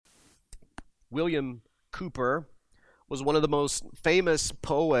William Cowper was one of the most famous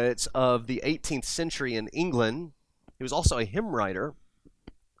poets of the 18th century in England. He was also a hymn writer,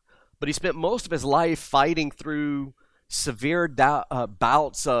 but he spent most of his life fighting through severe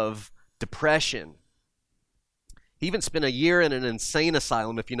bouts of depression. He even spent a year in an insane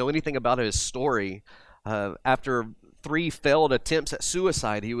asylum. If you know anything about his story, after 3 failed attempts at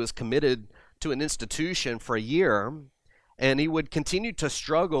suicide, he was committed to an institution for a year, and he would continue to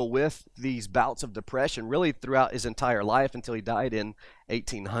struggle with these bouts of depression really throughout his entire life until he died in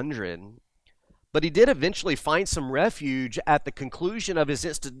 1800. But he did eventually find some refuge at the conclusion of his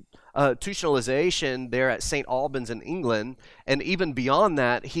institutionalization there at St. Albans in England. And even beyond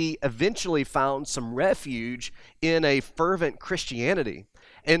that, he eventually found some refuge in a fervent Christianity.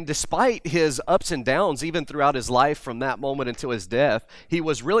 And despite his ups and downs, even throughout his life from that moment until his death, he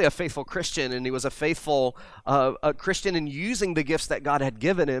was really a faithful Christian, and he was a faithful Christian in using the gifts that God had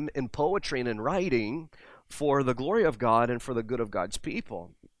given him in poetry and in writing for the glory of God and for the good of God's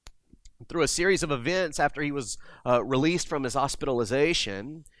people. Through a series of events after he was released from his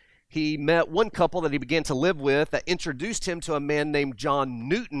hospitalization, he met one couple that he began to live with that introduced him to a man named John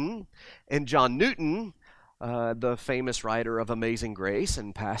Newton. And John Newton, the famous writer of Amazing Grace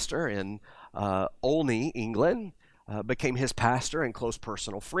and pastor in Olney, England, became his pastor and close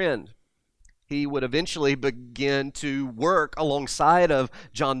personal friend. He would eventually begin to work alongside of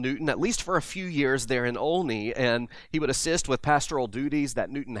John Newton, at least for a few years there in Olney, and he would assist with pastoral duties that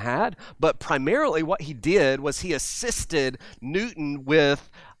Newton had. But primarily what he did was he assisted Newton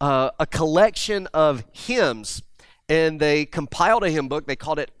with a collection of hymns, and they compiled a hymn book. They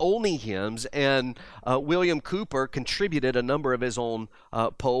called it Olney Hymns, and William Cowper contributed a number of his own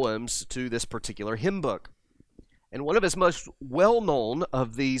poems to this particular hymn book. And one of his most well-known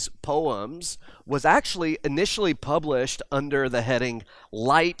of these poems was actually initially published under the heading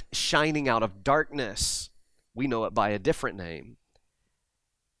Light Shining Out of Darkness. We know it by a different name.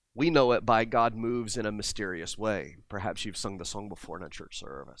 We know it by God Moves in a Mysterious Way. Perhaps you've sung the song before in a church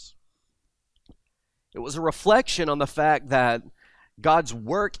service. It was a reflection on the fact that God's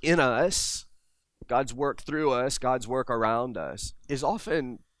work in us, God's work through us, God's work around us is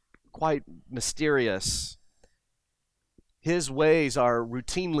often quite mysterious. His ways are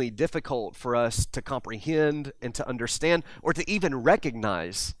routinely difficult for us to comprehend and to understand or to even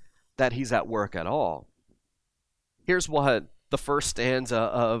recognize that he's at work at all. Here's what the first stanza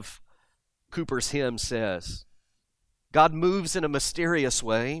of Cowper's hymn says. God moves in a mysterious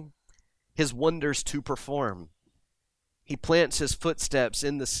way, his wonders to perform. He plants his footsteps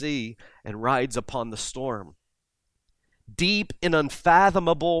in the sea and rides upon the storm. Deep in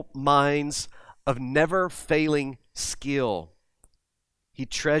unfathomable minds of never-failing skill, he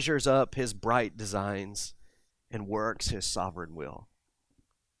treasures up his bright designs and works his sovereign will.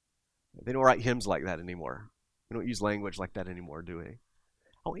 They don't write hymns like that anymore. We don't use language like that anymore, do we?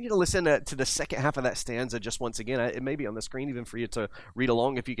 I want you to listen to the second half of that stanza just once again. It may be on the screen even for you to read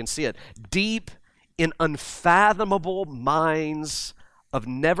along if you can see it. Deep in unfathomable minds of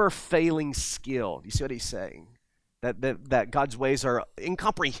never-failing skill. Do you see what he's saying? That God's ways are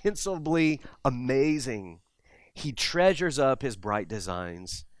incomprehensibly amazing. He treasures up his bright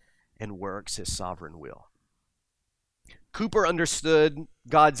designs and works his sovereign will. Cowper understood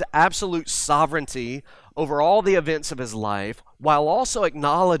God's absolute sovereignty over all the events of his life, while also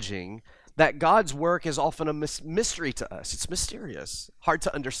acknowledging that God's work is often a mystery to us. It's mysterious, hard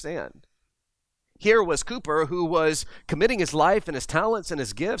to understand. Here was Cowper, who was committing his life and his talents and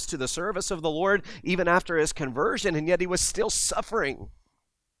his gifts to the service of the Lord even after his conversion, and yet he was still suffering.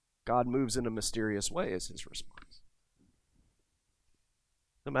 God moves in a mysterious way is his response.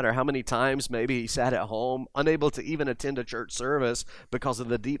 No matter how many times maybe he sat at home, unable to even attend a church service because of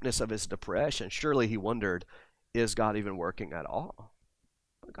the deepness of his depression, surely he wondered, is God even working at all?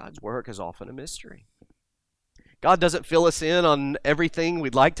 But God's work is often a mystery. God doesn't fill us in on everything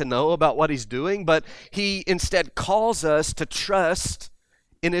we'd like to know about what he's doing, but he instead calls us to trust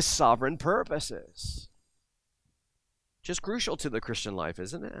in his sovereign purposes. Just crucial to the Christian life,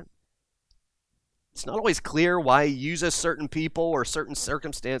 isn't it? It's not always clear why he uses certain people or certain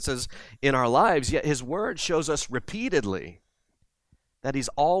circumstances in our lives, yet his word shows us repeatedly that he's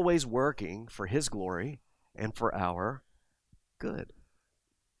always working for his glory and for our good.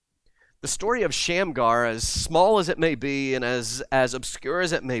 The story of Shamgar, as small as it may be and as obscure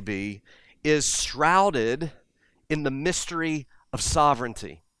as it may be, is shrouded in the mystery of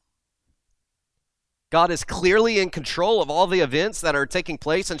sovereignty. God is clearly in control of all the events that are taking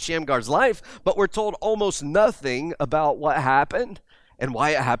place in Shamgar's life, but we're told almost nothing about what happened and why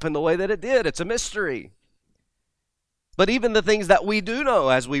it happened the way that it did. It's a mystery. But even the things that we do know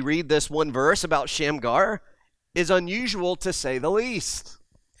as we read this one verse about Shamgar is unusual to say the least.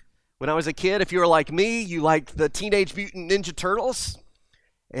 When I was a kid, if you were like me, you liked the Teenage Mutant Ninja Turtles.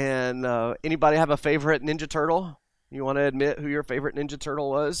 And anybody have a favorite Ninja Turtle? You want to admit who your favorite Ninja Turtle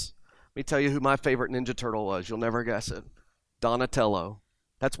was? Let me tell you who my favorite Ninja Turtle was. You'll never guess it. Donatello.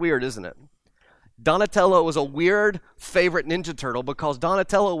 That's weird, isn't it? Donatello was a weird favorite Ninja Turtle because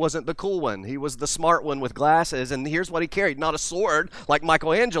Donatello wasn't the cool one. He was the smart one with glasses, and here's what he carried. Not a sword like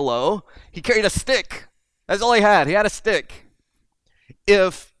Michelangelo. He carried a stick. That's all he had. He had a stick.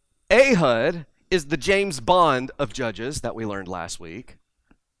 If Ehud is the James Bond of judges that we learned last week,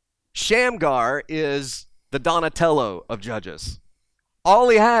 Shamgar is the Donatello of judges. All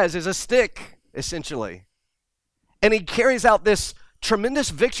he has is a stick, essentially. And he carries out this tremendous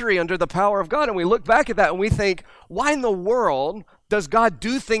victory under the power of God. And we look back at that and we think, why in the world does God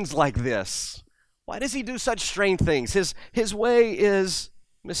do things like this? Why does he do such strange things? His way is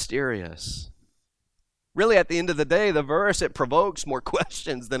mysterious. Really, at the end of the day, the verse, it provokes more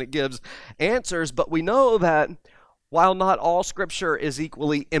questions than it gives answers. But we know that while not all Scripture is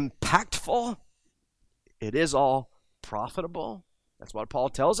equally impactful, it is all profitable. That's what Paul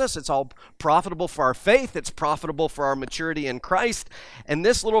tells us. It's all profitable for our faith. It's profitable for our maturity in Christ. And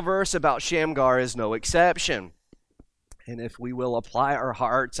this little verse about Shamgar is no exception. And if we will apply our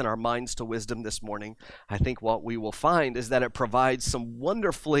hearts and our minds to wisdom this morning, I think what we will find is that it provides some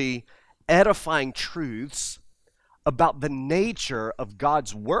wonderfully edifying truths about the nature of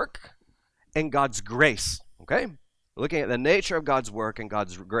God's work and God's grace. Okay? We're looking at the nature of God's work and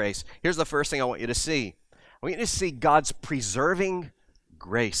God's grace. Here's the first thing I want you to see. I want you to see God's preserving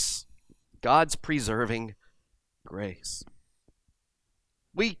grace. God's preserving grace.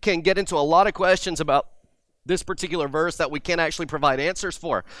 We can get into a lot of questions about this particular verse that we can't actually provide answers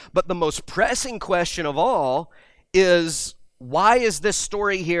for. But the most pressing question of all is, why is this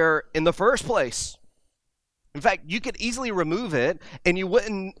story here in the first place? In fact, you could easily remove it and you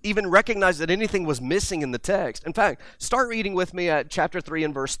wouldn't even recognize that anything was missing in the text. In fact, start reading with me at chapter 3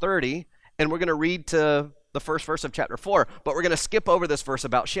 and verse 30, and we're going to read to the first verse of chapter 4, but we're going to skip over this verse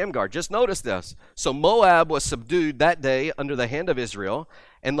about Shamgar. Just notice this. So Moab was subdued that day under the hand of Israel,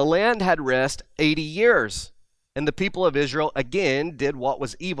 and the land had rest 80 years. And the people of Israel again did what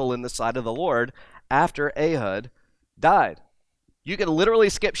was evil in the sight of the Lord after Ehud died. You could literally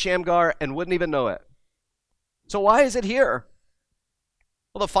skip Shamgar and wouldn't even know it. So why is it here?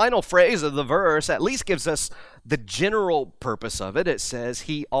 Well, the final phrase of the verse at least gives us the general purpose of it. It says,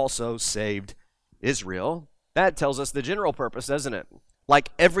 he also saved Israel. That tells us the general purpose, doesn't it? Like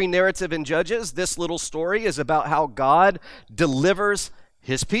every narrative in Judges, this little story is about how God delivers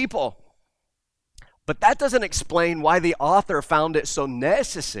his people. But that doesn't explain why the author found it so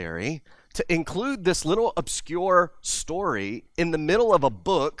necessary to include this little obscure story in the middle of a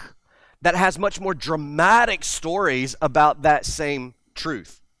book that has much more dramatic stories about that same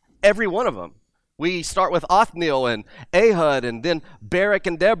truth. Every one of them. We start with Othniel and Ehud, and then Barak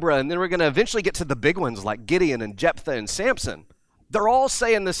and Deborah, and then we're going to eventually get to the big ones like Gideon and Jephthah and Samson. They're all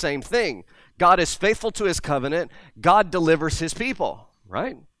saying the same thing. God is faithful to his covenant. God delivers his people,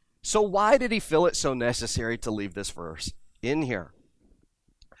 right? So why did he feel it so necessary to leave this verse in here?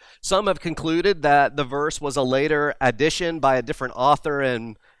 Some have concluded that the verse was a later addition by a different author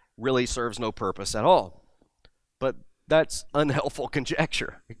and really serves no purpose at all. But that's unhelpful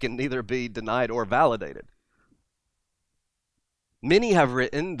conjecture. It can neither be denied or validated. Many have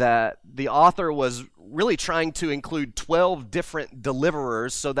written that the author was really trying to include 12 different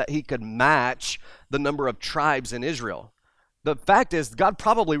deliverers so that he could match the number of tribes in Israel. The fact is, God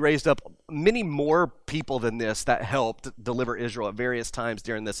probably raised up many more people than this that helped deliver Israel at various times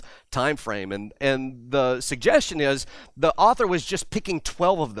during this time frame. And the suggestion is the author was just picking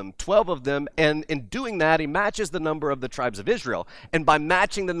 12 of them, and in doing that, he matches the number of the tribes of Israel. And by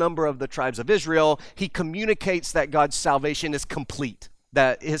matching the number of the tribes of Israel, he communicates that God's salvation is complete,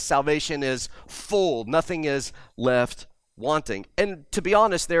 that his salvation is full, nothing is left wanting. And to be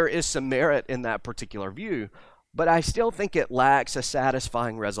honest, there is some merit in that particular view. But I still think it lacks a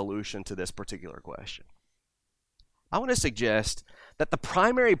satisfying resolution to this particular question. I want to suggest that the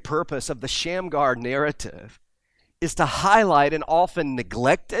primary purpose of the Shamgar narrative is to highlight an often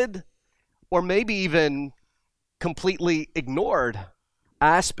neglected or maybe even completely ignored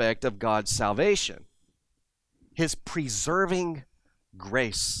aspect of God's salvation, his preserving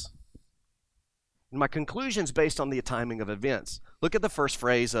grace. And my conclusion is based on the timing of events. Look at the first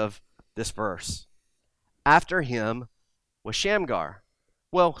phrase of this verse. After him was Shamgar.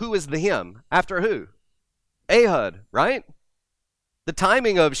 Well, who is the him? After who? Ehud, right? The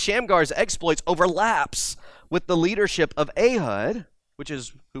timing of Shamgar's exploits overlaps with the leadership of Ehud, which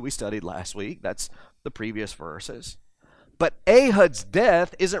is who we studied last week. That's the previous verses. But Ehud's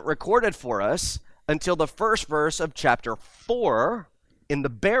death isn't recorded for us until the first verse of chapter 4 in the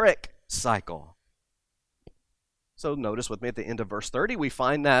Barak cycle. So notice with me at the end of verse 30, we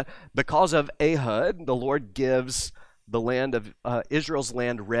find that because of Ehud, the Lord gives the land of Israel's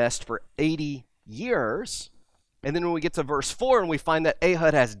land rest for 80 years. And then when we get to verse 4 and we find that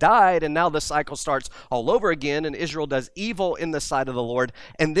Ehud has died, and now the cycle starts all over again, and Israel does evil in the sight of the Lord,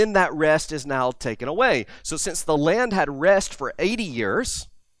 and then that rest is now taken away. So since the land had rest for 80 years,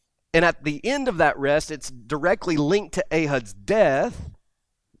 and at the end of that rest, it's directly linked to Ehud's death,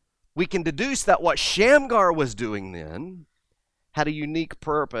 we can deduce that what Shamgar was doing then had a unique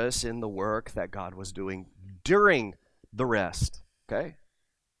purpose in the work that God was doing during the rest, okay?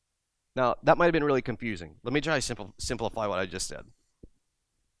 Now, that might have been really confusing. Let me try to simplify what I just said.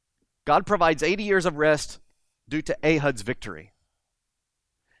 God provides 80 years of rest due to Ehud's victory.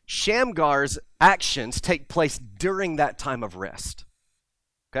 Shamgar's actions take place during that time of rest.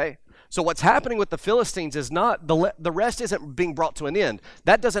 Okay? So what's happening with the Philistines is not, the rest isn't being brought to an end.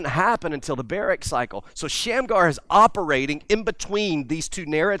 That doesn't happen until the Barak cycle. So Shamgar is operating in between these two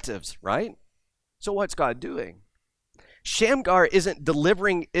narratives, right? So what's God doing? Shamgar isn't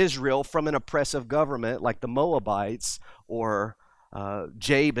delivering Israel from an oppressive government like the Moabites or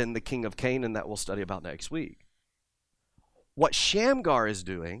Jabin, the king of Canaan, that we'll study about next week. What Shamgar is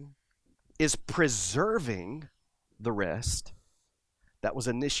doing is preserving the rest that was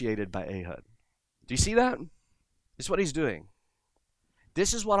initiated by Ehud. Do you see that? This is what he's doing.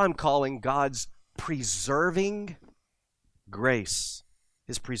 This is what I'm calling God's preserving grace,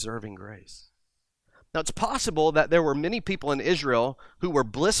 his preserving grace. Now, it's possible that there were many people in Israel who were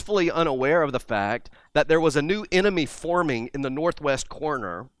blissfully unaware of the fact that there was a new enemy forming in the northwest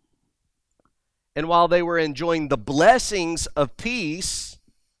corner. And while they were enjoying the blessings of peace,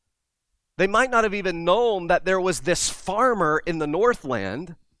 they might not have even known that there was this farmer in the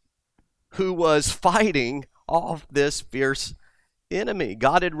Northland who was fighting off this fierce enemy.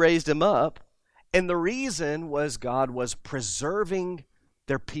 God had raised him up, and the reason was God was preserving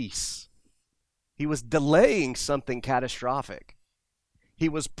their peace. He was delaying something catastrophic. He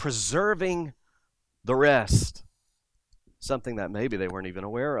was preserving the rest, something that maybe they weren't even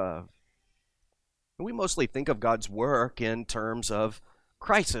aware of. And we mostly think of God's work in terms of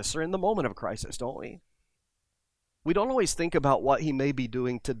crisis or in the moment of crisis, don't we? We don't always think about what he may be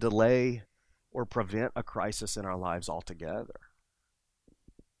doing to delay or prevent a crisis in our lives altogether.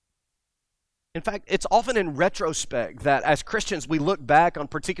 In fact, it's often in retrospect that as Christians we look back on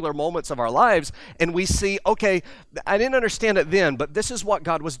particular moments of our lives and we see, okay, I didn't understand it then, but this is what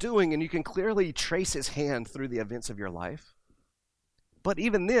God was doing, and you can clearly trace his hand through the events of your life. But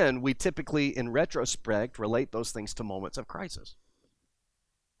even then, we typically, in retrospect, relate those things to moments of crisis.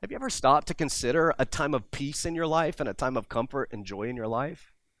 Have you ever stopped to consider a time of peace in your life and a time of comfort and joy in your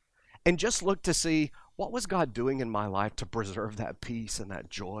life? And just look to see, what was God doing in my life to preserve that peace and that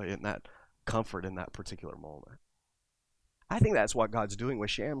joy and that comfort in that particular moment? I think that's what God's doing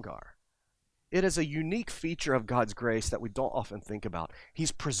with Shamgar. It is a unique feature of God's grace that we don't often think about.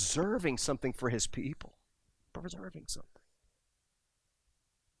 He's preserving something for his people. Preserving something.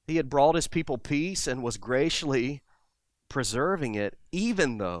 He had brought his people peace and was graciously preserving it,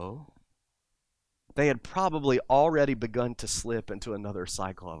 even though they had probably already begun to slip into another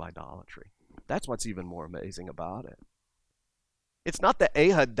cycle of idolatry. That's what's even more amazing about it. It's not that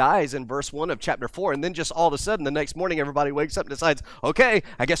Ehud dies in verse 1 of chapter 4, and then just all of a sudden the next morning everybody wakes up and decides, okay,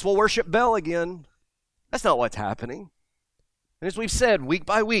 I guess we'll worship Baal again. That's not what's happening. And as we've said, week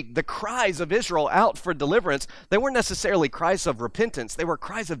by week, the cries of Israel out for deliverance, they weren't necessarily cries of repentance. They were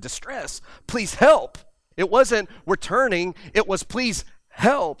cries of distress. Please help. It wasn't, we're turning. It was, please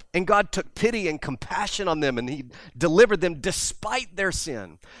help. And God took pity and compassion on them, and he delivered them despite their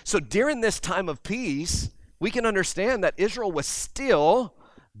sin. So during this time of peace, we can understand that Israel was still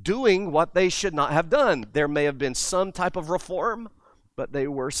doing what they should not have done. There may have been some type of reform, but they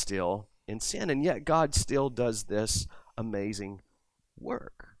were still in sin. And yet God still does this amazing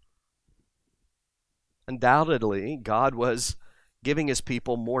work. Undoubtedly, God was giving his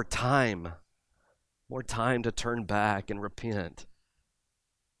people more time to turn back and repent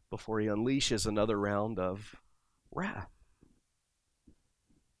before he unleashes another round of wrath.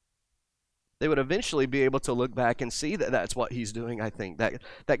 They would eventually be able to look back and see that that's what he's doing, I think,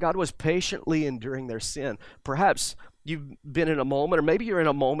 that God was patiently enduring their sin. Perhaps you've been in a moment, or maybe you're in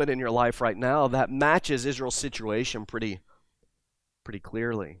a moment in your life right now that matches Israel's situation pretty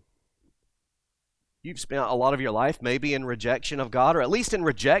clearly. You've spent a lot of your life maybe in rejection of God, or at least in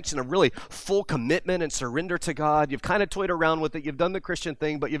rejection of really full commitment and surrender to God. You've kind of toyed around with it. You've done the Christian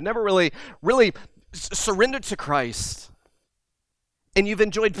thing, but you've never really surrendered to Christ. And you've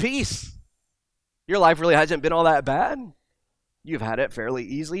enjoyed peace. Your life really hasn't been all that bad. You've had it fairly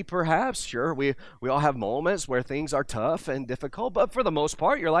easily, perhaps. Sure, we all have moments where things are tough and difficult, but for the most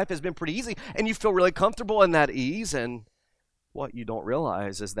part, your life has been pretty easy, and you feel really comfortable in that ease. And what you don't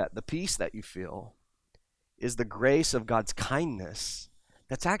realize is that the peace that you feel is the grace of God's kindness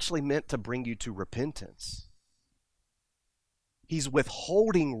that's actually meant to bring you to repentance. He's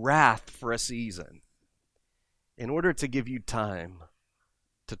withholding wrath for a season in order to give you time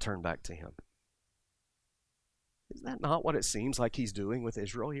to turn back to Him. Is that not what it seems like He's doing with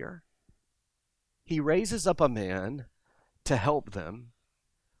Israel here? He raises up a man to help them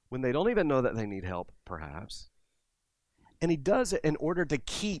when they don't even know that they need help, perhaps. And He does it in order to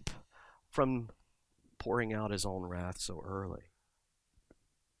keep from pouring out His own wrath so early.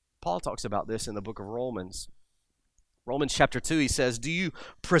 Paul talks about this in the book of Romans. Romans chapter 2, he says, "Do you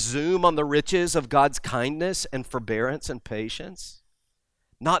presume on the riches of God's kindness and forbearance and patience,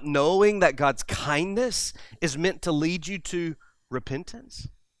 not knowing that God's kindness is meant to lead you to repentance?"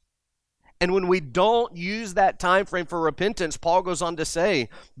 And when we don't use that time frame for repentance, Paul goes on to say,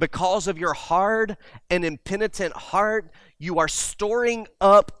 "Because of your hard and impenitent heart, you are storing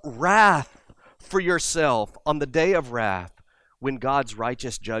up wrath for yourself on the day of wrath when God's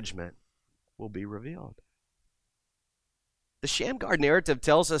righteous judgment will be revealed." The Shamgar narrative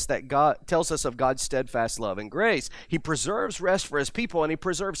tells us of God's steadfast love and grace. He preserves rest for His people, and He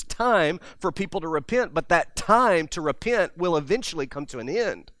preserves time for people to repent, but that time to repent will eventually come to an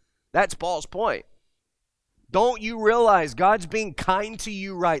end. That's Paul's point. Don't you realize God's being kind to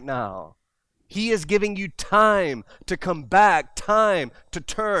you right now? He is giving you time to come back, time to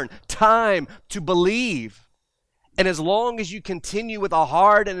turn, time to believe. And as long as you continue with a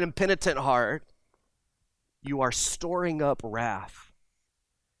hard and impenitent heart, you are storing up wrath.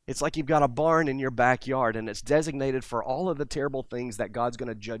 It's like you've got a barn in your backyard, and it's designated for all of the terrible things that God's going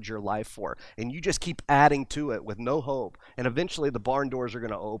to judge your life for. And you just keep adding to it with no hope. And eventually the barn doors are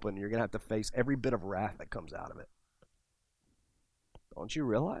going to open, and you're going to have to face every bit of wrath that comes out of it. Don't you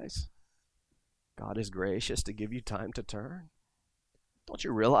realize God is gracious to give you time to turn? Don't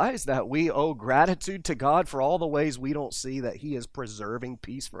you realize that we owe gratitude to God for all the ways we don't see that He is preserving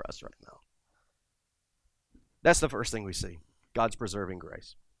peace for us right now? That's the first thing we see, God's preserving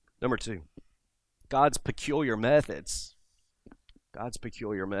grace. Number two, God's peculiar methods. God's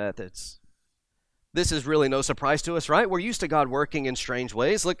peculiar methods. This is really no surprise to us, right? We're used to God working in strange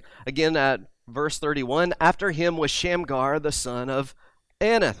ways. Look again at verse 31. "After him was Shamgar, the son of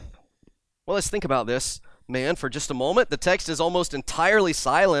Anath." Well, let's think about this man for just a moment. The text is almost entirely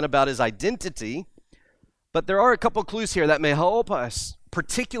silent about his identity, but there are a couple clues here that may help us,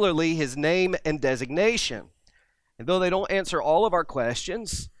 particularly his name and designation. And though they don't answer all of our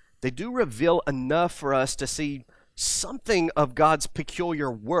questions, they do reveal enough for us to see something of God's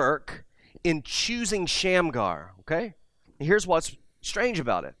peculiar work in choosing Shamgar, okay? And here's what's strange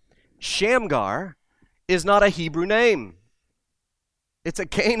about it. Shamgar is not a Hebrew name. It's a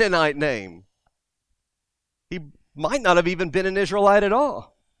Canaanite name. He might not have even been an Israelite at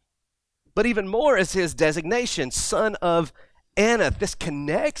all. But even more is his designation, son of Anath. This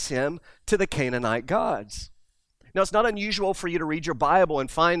connects him to the Canaanite gods. Now, it's not unusual for you to read your Bible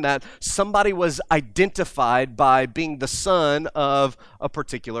and find that somebody was identified by being the son of a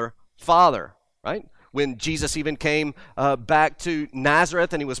particular father, right? When Jesus even came back to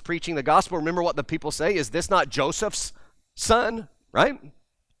Nazareth and He was preaching the gospel, remember what the people say? Is this not Joseph's son, right?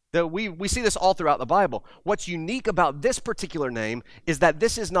 That we see this all throughout the Bible. What's unique about this particular name is that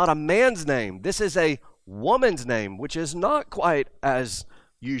this is not a man's name. This is a woman's name, which is not quite as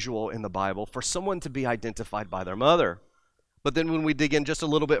usual in the Bible for someone to be identified by their mother. But then when we dig in just a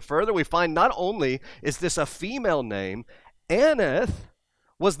little bit further, we find not only is this a female name, Anath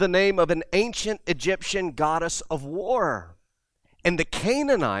was the name of an ancient Egyptian goddess of war. And the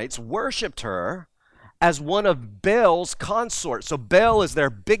Canaanites worshipped her as one of Baal's consorts. So Baal is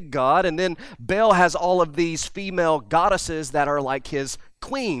their big god, and then Baal has all of these female goddesses that are like his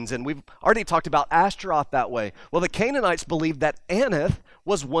queens. And we've already talked about Ashtaroth that way. Well, the Canaanites believed that Anath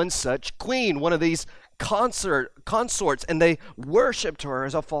was one such queen, one of these consorts, and they worshipped her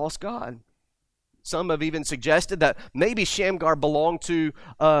as a false god. Some have even suggested that maybe Shamgar belonged to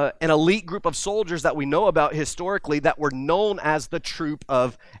an elite group of soldiers that we know about historically that were known as the troop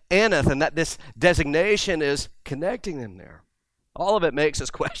of Anath, and that this designation is connecting them there. All of it makes us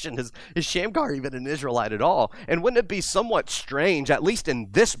question, is Shamgar even an Israelite at all? And wouldn't it be somewhat strange, at least in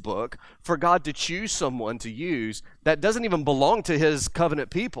this book, for God to choose someone to use that doesn't even belong to his covenant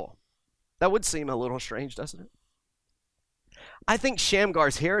people? That would seem a little strange, doesn't it? I think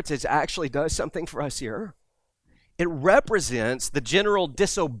Shamgar's heritage actually does something for us here. It represents the general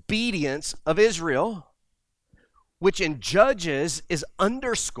disobedience of Israel, which in Judges is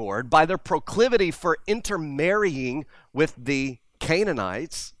underscored by their proclivity for intermarrying with the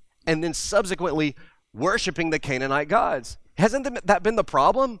Canaanites and then subsequently worshiping the Canaanite gods. Hasn't that been the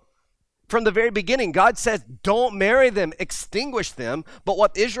problem? From the very beginning, God says, don't marry them, extinguish them. But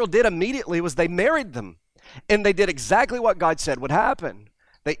what Israel did immediately was they married them. And they did exactly what God said would happen.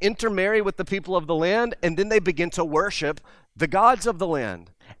 They intermarry with the people of the land, and then they begin to worship the gods of the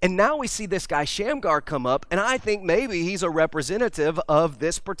land. And now we see this guy Shamgar come up, and I think maybe he's a representative of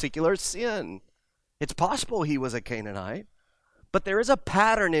this particular sin. It's possible he was a Canaanite, but there is a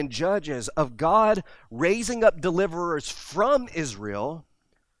pattern in Judges of God raising up deliverers from Israel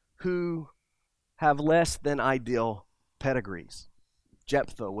who have less than ideal pedigrees.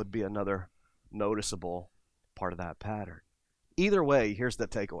 Jephthah would be another noticeable part of that pattern. Either way, here's the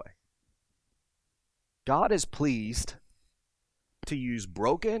takeaway. God is pleased to use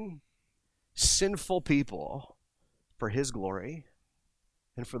broken, sinful people for his glory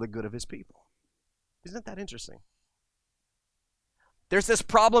and for the good of his people. Isn't that interesting? There's this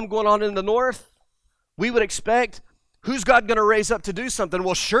problem going on in the north. We would expect, who's God going to raise up to do something?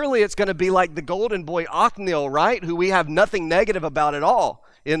 Well, surely it's going to be like the golden boy Othniel, right? Who we have nothing negative about at all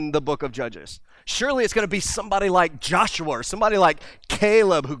in the book of Judges. Surely it's going to be somebody like Joshua or somebody like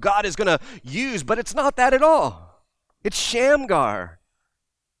Caleb who God is going to use, but it's not that at all. It's Shamgar.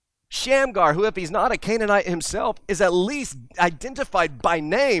 Shamgar, who if he's not a Canaanite himself, is at least identified by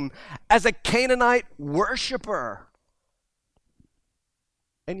name as a Canaanite worshiper.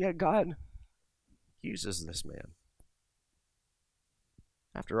 And yet God uses this man.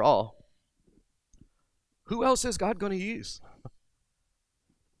 After all, who else is God going to use?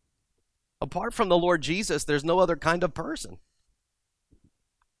 Apart from the Lord Jesus, there's no other kind of person.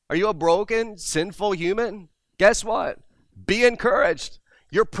 Are you a broken, sinful human? Guess what? Be encouraged.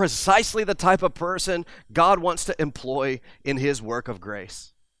 You're precisely the type of person God wants to employ in his work of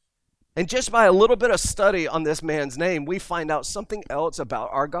grace. And just by a little bit of study on this man's name, we find out something else about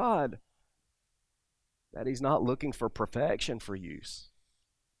our God. That he's not looking for perfection for use.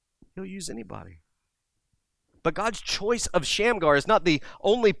 He'll use anybody. But God's choice of Shamgar is not the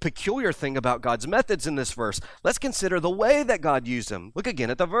only peculiar thing about God's methods in this verse. Let's consider the way that God used him. Look again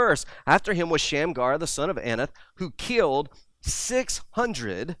at the verse. After him was Shamgar, the son of Anath, who killed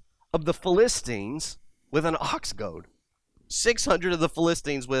 600 of the Philistines with an ox goad. 600 of the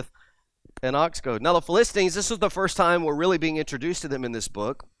Philistines with an ox goad. Now the Philistines, this is the first time we're really being introduced to them in this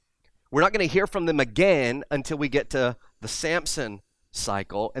book. We're not going to hear from them again until we get to the Samson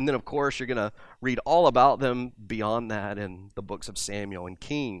cycle. And then, of course, you're going to read all about them beyond that in the books of Samuel and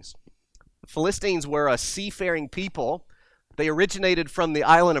Kings. The Philistines were a seafaring people. They originated from the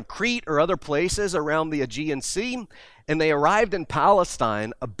island of Crete or other places around the Aegean Sea, and they arrived in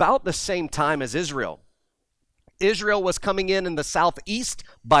Palestine about the same time as Israel. Israel was coming in the southeast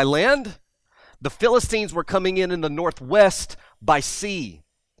by land. The Philistines were coming in the northwest by sea.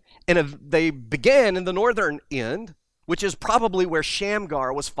 And they began in the northern end, which is probably where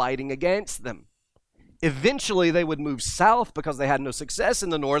Shamgar was fighting against them. Eventually, they would move south because they had no success in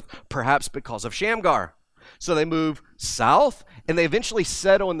the north, perhaps because of Shamgar. So they move south, and they eventually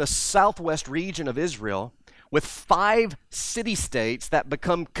settle in the southwest region of Israel with 5 city-states that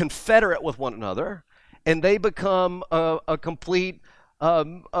become confederate with one another, and they become a complete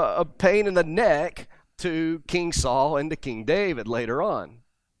a pain in the neck to King Saul and to King David later on.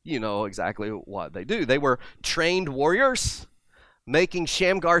 You know exactly what they do. They were trained warriors, making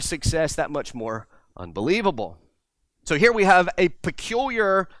Shamgar's success that much more unbelievable. So here we have a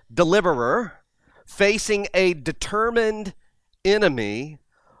peculiar deliverer facing a determined enemy,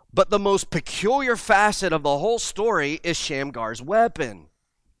 but the most peculiar facet of the whole story is Shamgar's weapon,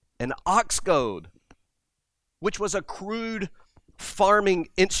 an ox goad, which was a crude farming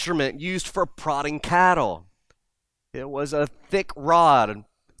instrument used for prodding cattle. It was a thick rod,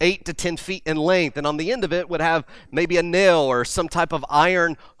 8 to 10 feet in length, and on the end of it would have maybe a nail or some type of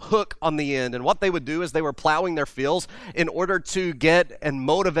iron hook on the end. And what they would do is they were plowing their fields in order to get and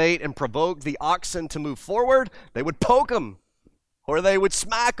motivate and provoke the oxen to move forward. They would poke them, or they would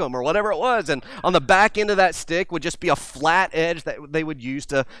smack them, or whatever it was. And on the back end of that stick would just be a flat edge that they would use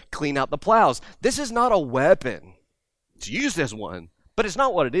to clean out the plows. This is not a weapon. It's used as one, but it's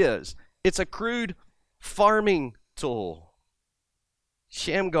not what it is. It's a crude farming tool.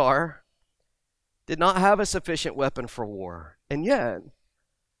 Shamgar did not have a sufficient weapon for war, and yet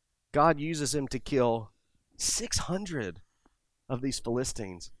God uses him to kill 600 of these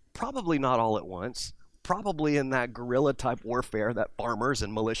Philistines, probably not all at once, probably in that guerrilla type warfare that farmers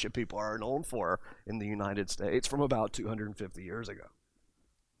and militia people are known for in the United States from about 250 years ago.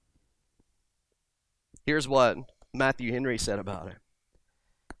 Here's what Matthew Henry said about it.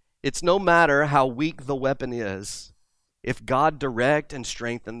 It's no matter how weak the weapon is, if God direct and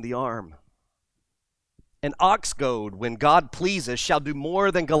strengthen the arm. An ox goad, when God pleases, shall do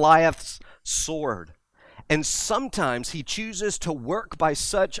more than Goliath's sword. And sometimes he chooses to work by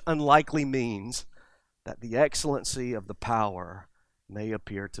such unlikely means that the excellency of the power may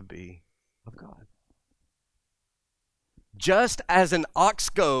appear to be of God. Just as an ox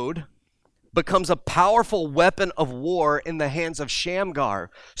goad becomes a powerful weapon of war in the hands of Shamgar,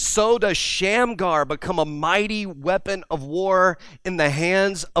 so does Shamgar become a mighty weapon of war in the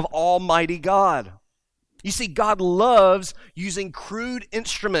hands of Almighty God. You see, God loves using crude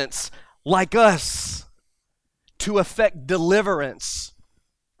instruments like us to effect deliverance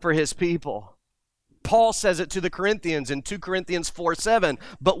for his people. Paul says it to the Corinthians in 2 Corinthians 4:7,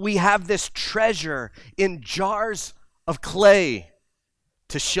 but we have this treasure in jars of clay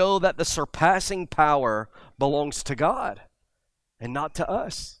to show that the surpassing power belongs to God and not to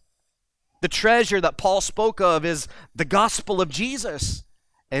us. The treasure that Paul spoke of is the gospel of Jesus.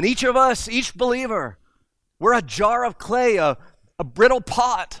 And each of us, each believer, we're a jar of clay, a brittle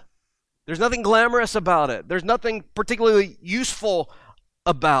pot. There's nothing glamorous about it. There's nothing particularly useful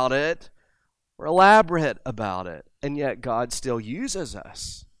about it or elaborate about it. And yet God still uses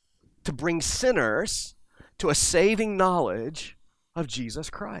us to bring sinners to a saving knowledge of Jesus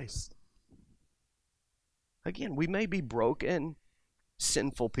Christ. Again, we may be broken,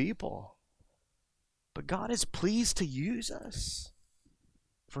 sinful people, but God is pleased to use us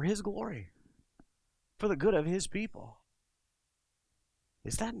for his glory, for the good of his people.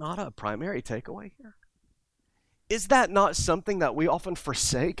 Is that not a primary takeaway here? Is that not something that we often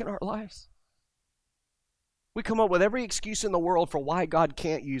forsake in our lives? We come up with every excuse in the world for why God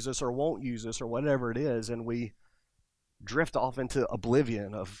can't use us or won't use us or whatever it is, and we drift off into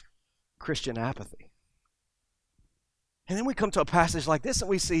oblivion of Christian apathy. And then we come to a passage like this and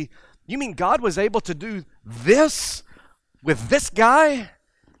we see, you mean God was able to do this with this guy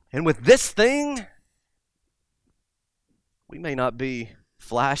and with this thing? We may not be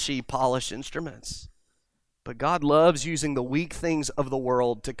flashy, polished instruments, but God loves using the weak things of the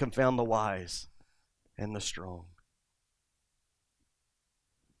world to confound the wise and the strong.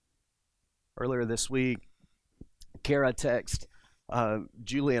 Earlier this week, Kara texted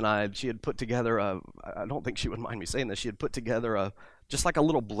Julie and I. She had put together I don't think she would mind me saying this, she had put together just like a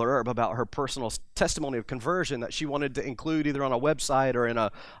little blurb about her personal testimony of conversion that she wanted to include either on a website or in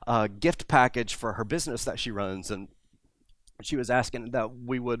a gift package for her business that she runs. And she was asking that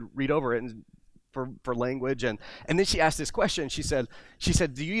we would read over it for language. And then she asked this question. She said,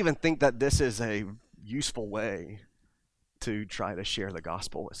 do you even think that this is a useful way to try to share the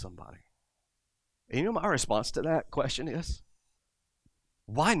gospel with somebody? And you know my response to that question is,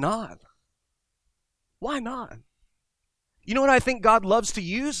 why not? Why not? You know what I think God loves to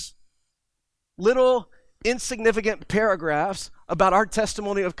use? Little insignificant paragraphs about our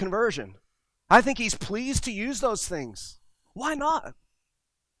testimony of conversion. I think he's pleased to use those things. Why not?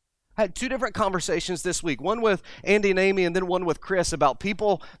 I had 2 different conversations this week, one with Andy and Amy and then one with Chris about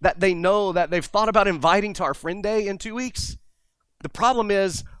people that they know that they've thought about inviting to our friend day in 2 weeks. The problem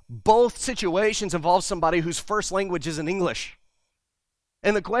is both situations involve somebody whose first language isn't English.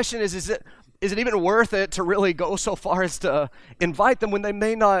 And the question is it even worth it to really go so far as to invite them when they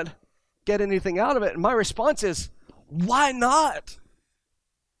may not get anything out of it? And my response is, why not?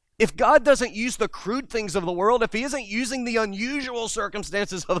 If God doesn't use the crude things of the world, if he isn't using the unusual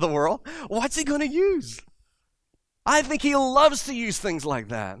circumstances of the world, what's he going to use? I think he loves to use things like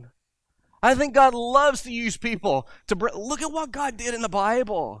that. I think God loves to use people to look at what God did in the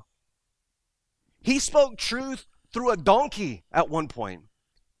Bible. He spoke truth through a donkey at one point.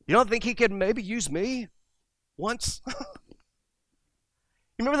 You don't think he could maybe use me once? You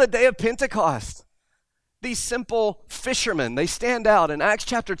remember the day of Pentecost? These simple fishermen, they stand out in Acts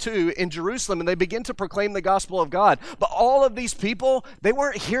chapter 2 in Jerusalem and they begin to proclaim the gospel of God. But all of these people, they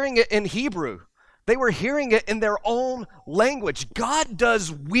weren't hearing it in Hebrew. They were hearing it in their own language. God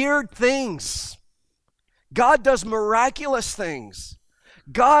does weird things. God does miraculous things.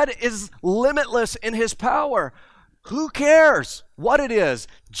 God is limitless in his power. Who cares what it is?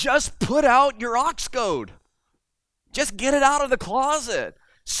 Just put out your ox goad. Just get it out of the closet.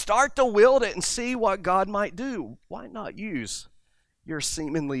 Start to wield it and see what God might do. Why not use your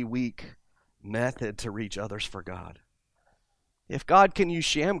seemingly weak method to reach others for God. If God can use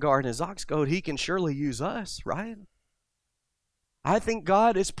Shamgar and his ox goad, he can surely use us, right? I think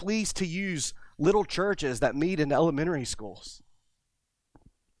God is pleased to use little churches that meet in elementary schools.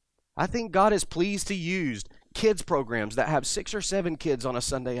 I think God is pleased to use kids programs that have 6 or 7 kids on a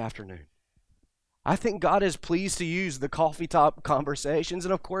Sunday afternoon. I think God is pleased to use the coffee top conversations,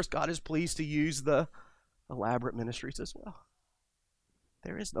 and of course God is pleased to use the elaborate ministries as well.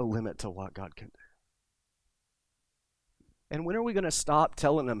 There is no limit to what God can do. And when are we going to stop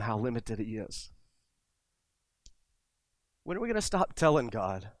telling him how limited he is? When are we going to stop telling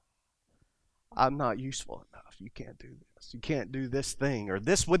God, I'm not useful enough. You can't do this. You can't do this thing, or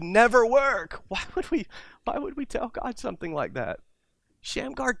this would never work. Why would we tell God something like that?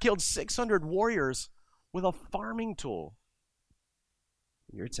 Shamgar killed 600 warriors with a farming tool.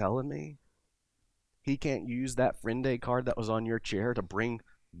 You're telling me he can't use that friend day card that was on your chair to bring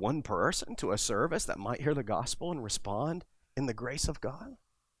one person to a service that might hear the gospel and respond in the grace of God?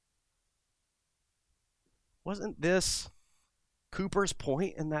 Wasn't this Cooper's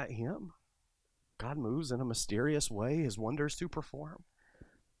point in that hymn? God moves in a mysterious way, his wonders to perform.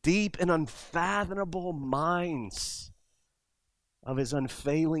 Deep and unfathomable minds of his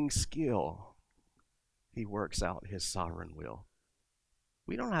unfailing skill, he works out his sovereign will.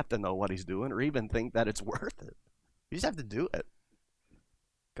 We don't have to know what he's doing or even think that it's worth it. We just have to do it.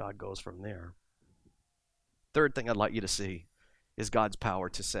 God goes from there. Third thing I'd like you to see is God's power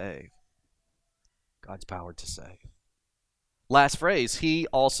to save. God's power to save. Last phrase, he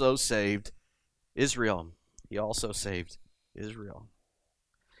also saved Israel. He also saved Israel.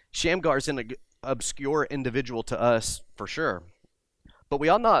 Shamgar's an obscure individual to us for sure. But we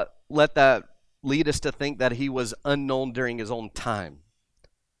ought not let that lead us to think that he was unknown during his own time.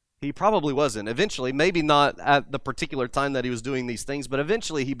 He probably wasn't. Eventually, maybe not at the particular time that he was doing these things, but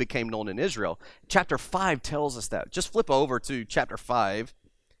eventually he became known in Israel. Chapter 5 tells us that. Just flip over to chapter 5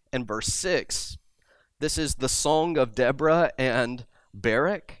 and verse 6. This is the song of Deborah and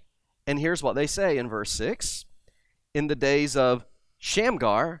Barak. And here's what they say in verse 6. In the days of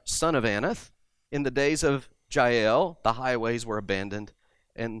Shamgar, son of Anath, in the days of Jael, the highways were abandoned,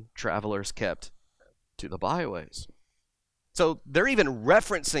 and travelers kept to the byways. So they're even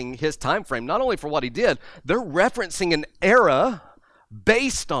referencing his time frame, not only for what he did, they're referencing an era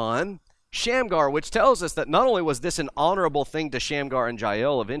based on Shamgar, which tells us that not only was this an honorable thing to Shamgar and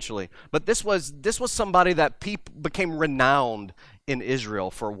Jael eventually, but this was somebody that became renowned in Israel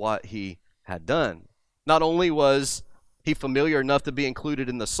for what he had done. Not only was he familiar enough to be included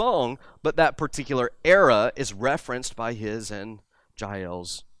in the song, but that particular era is referenced by his and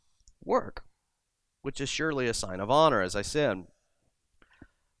Jael's work, which is surely a sign of honor, as I said.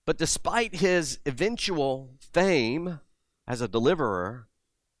 But despite his eventual fame as a deliverer,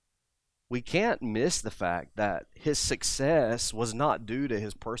 we can't miss the fact that his success was not due to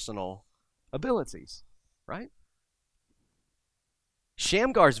his personal abilities, right?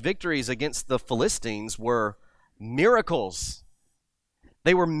 Shamgar's victories against the Philistines were miracles.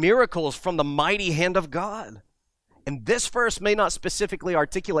 They were miracles from the mighty hand of God. And this verse may not specifically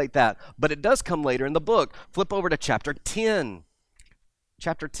articulate that, but it does come later in the book. Flip over to chapter 10.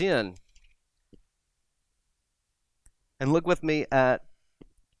 Chapter 10. And look with me at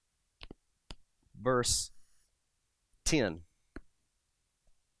verse 10.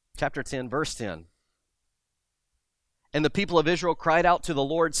 Chapter 10, verse 10. And the people of Israel cried out to the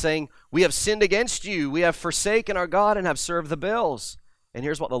Lord, saying, we have sinned against you. We have forsaken our God and have served the Baals. And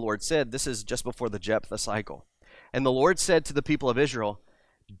here's what the Lord said. This is just before the Jephthah cycle. And the Lord said to the people of Israel,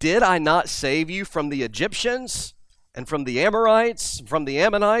 did I not save you from the Egyptians and from the Amorites, from the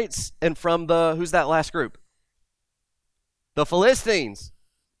Ammonites, and from who's that last group? The Philistines.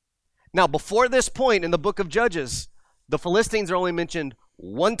 Now, before this point in the book of Judges, the Philistines are only mentioned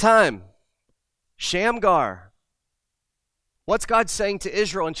one time. Shamgar. What's God saying to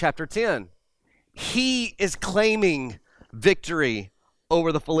Israel in chapter 10? He is claiming victory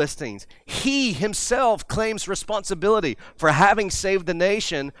over the Philistines. He himself claims responsibility for having saved the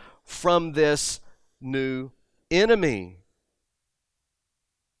nation from this new enemy.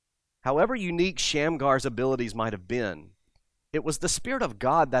 However unique Shamgar's abilities might have been, it was the Spirit of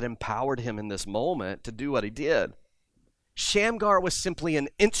God that empowered him in this moment to do what he did. Shamgar was simply an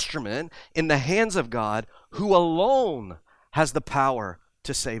instrument in the hands of God, who alone has the power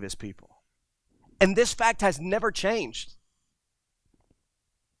to save his people. And this fact has never changed.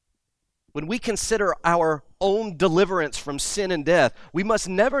 When we consider our own deliverance from sin and death, we must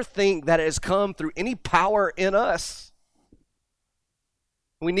never think that it has come through any power in us.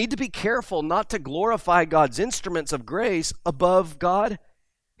 We need to be careful not to glorify God's instruments of grace above God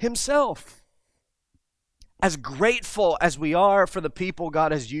himself. As grateful as we are for the people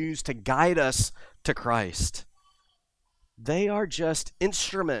God has used to guide us to Christ, they are just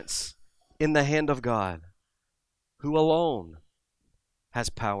instruments in the hand of God, who alone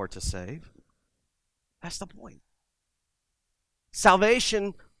has power to save. That's the point.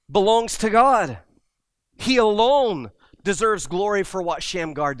 Salvation belongs to God. He alone deserves glory for what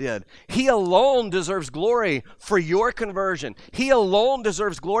Shamgar did. He alone deserves glory for your conversion. He alone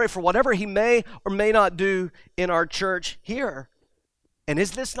deserves glory for whatever he may or may not do in our church here. And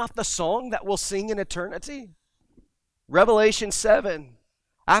is this not the song that we'll sing in eternity? Revelation 7.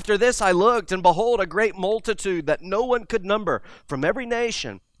 After this I looked, and behold, a great multitude that no one could number, from every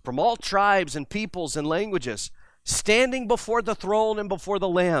nation, from all tribes and peoples and languages, standing before the throne and before the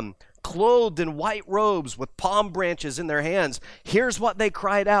Lamb, clothed in white robes with palm branches in their hands. Here's what they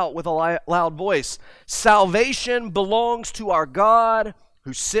cried out with a loud voice: salvation belongs to our God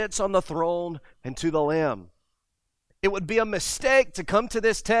who sits on the throne and to the Lamb. It would be a mistake to come to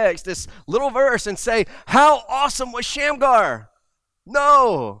this text, this little verse, and say, how awesome was Shamgar?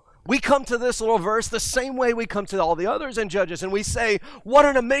 No. We come to this little verse the same way we come to all the others in Judges, and we say, what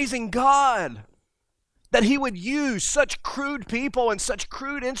an amazing God, that he would use such crude people and such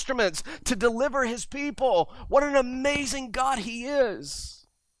crude instruments to deliver his people. What an amazing God he is.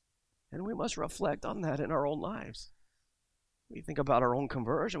 And we must reflect on that in our own lives. We think about our own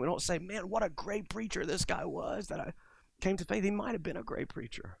conversion. We don't say, man, what a great preacher this guy was that I came to faith. He might have been a great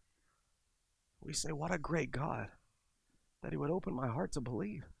preacher. We say, what a great God that he would open my heart to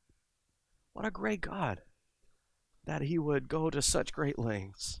believe. What a great God that he would go to such great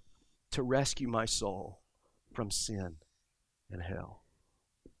lengths to rescue my soul from sin and hell.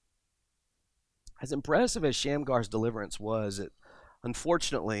 As impressive as Shamgar's deliverance was, it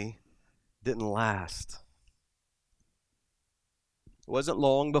unfortunately didn't last. It wasn't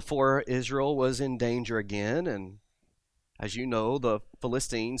long before Israel was in danger again, and as you know, the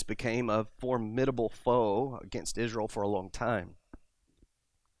Philistines became a formidable foe against Israel for a long time.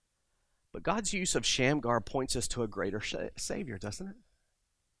 But God's use of Shamgar points us to a greater Savior, doesn't it?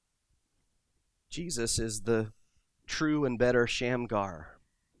 Jesus is the true and better Shamgar,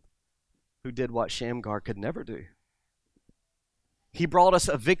 who did what Shamgar could never do. He brought us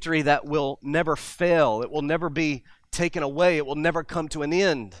a victory that will never fail. It will never be taken away. It will never come to an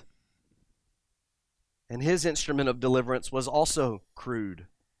end. And his instrument of deliverance was also crude,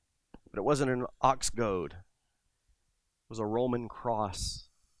 but it wasn't an ox goad. It was a Roman cross.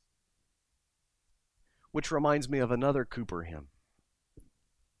 Which reminds me of another Cooper hymn.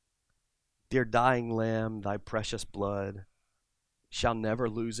 Dear dying Lamb, thy precious blood shall never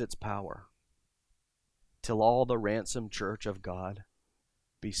lose its power, till all the ransomed church of God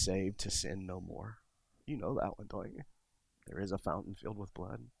be saved to sin no more. You know that one, don't you? There is a fountain filled with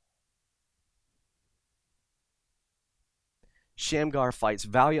blood. Shamgar fights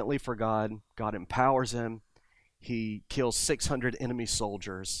valiantly for God. God empowers him. He kills 600 enemy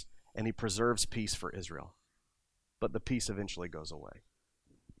soldiers, and he preserves peace for Israel. But the peace eventually goes away.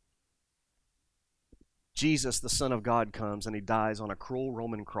 Jesus, the Son of God, comes and he dies on a cruel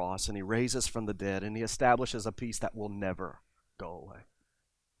Roman cross, and he raises from the dead, and he establishes a peace that will never go away.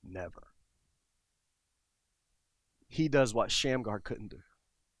 Never. He does what Shamgar couldn't do.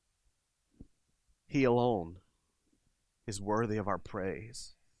 He alone is worthy of our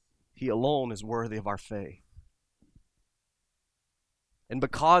praise. He alone is worthy of our faith. And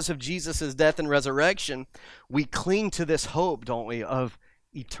because of Jesus' death and resurrection, we cling to this hope, don't we, of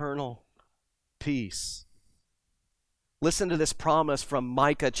eternal peace. Listen to this promise from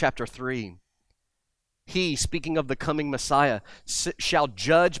Micah chapter 3. He, speaking of the coming Messiah, shall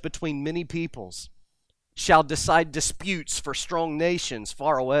judge between many peoples, shall decide disputes for strong nations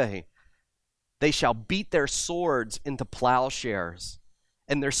far away. They shall beat their swords into plowshares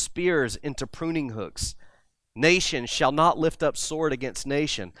and their spears into pruning hooks. Nation shall not lift up sword against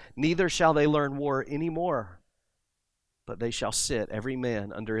nation, neither shall they learn war any more. But they shall sit every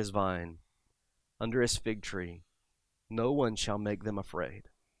man under his vine, under his fig tree. No one shall make them afraid,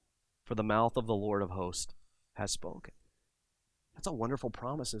 for the mouth of the Lord of hosts has spoken. That's a wonderful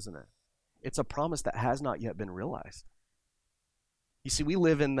promise, isn't it? It's a promise that has not yet been realized. You see, we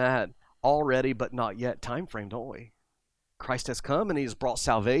live in that already but not yet time frame, don't we? Christ has come and he has brought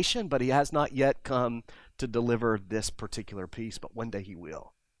salvation, but he has not yet come to deliver this particular peace, but one day he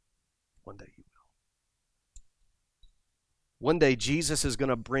will. One day he will. One day Jesus is going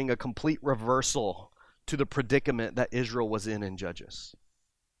to bring a complete reversal to the predicament that Israel was in Judges.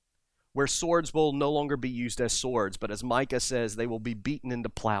 where swords will no longer be used as swords, but as Micah says, they will be beaten into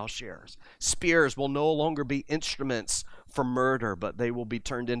plowshares. Spears will no longer be instruments for murder, but they will be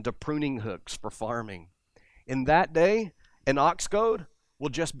turned into pruning hooks for farming. In that day, an ox goad will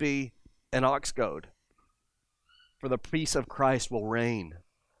just be an ox goad, for the peace of Christ will reign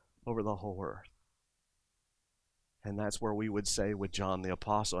over the whole earth. And that's where we would say with John the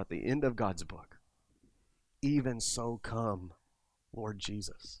Apostle at the end of God's book, even so come, Lord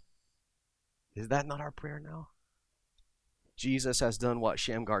Jesus. Is that not our prayer now? Jesus has done what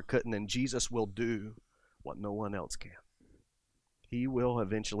Shamgar couldn't, and Jesus will do what no one else can. He will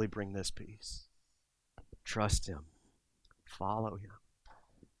eventually bring this peace. Trust him. Follow him.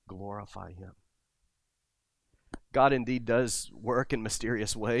 Glorify him. God indeed does work in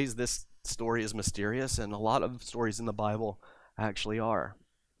mysterious ways. This story is mysterious, and a lot of stories in the Bible actually are.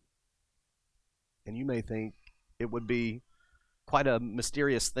 And you may think it would be quite a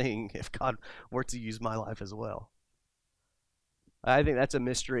mysterious thing if God were to use my life as well. I think that's a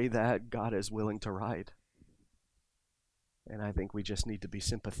mystery that God is willing to write. And I think we just need to be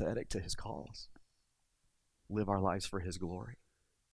sympathetic to his calls. Live our lives for his glory.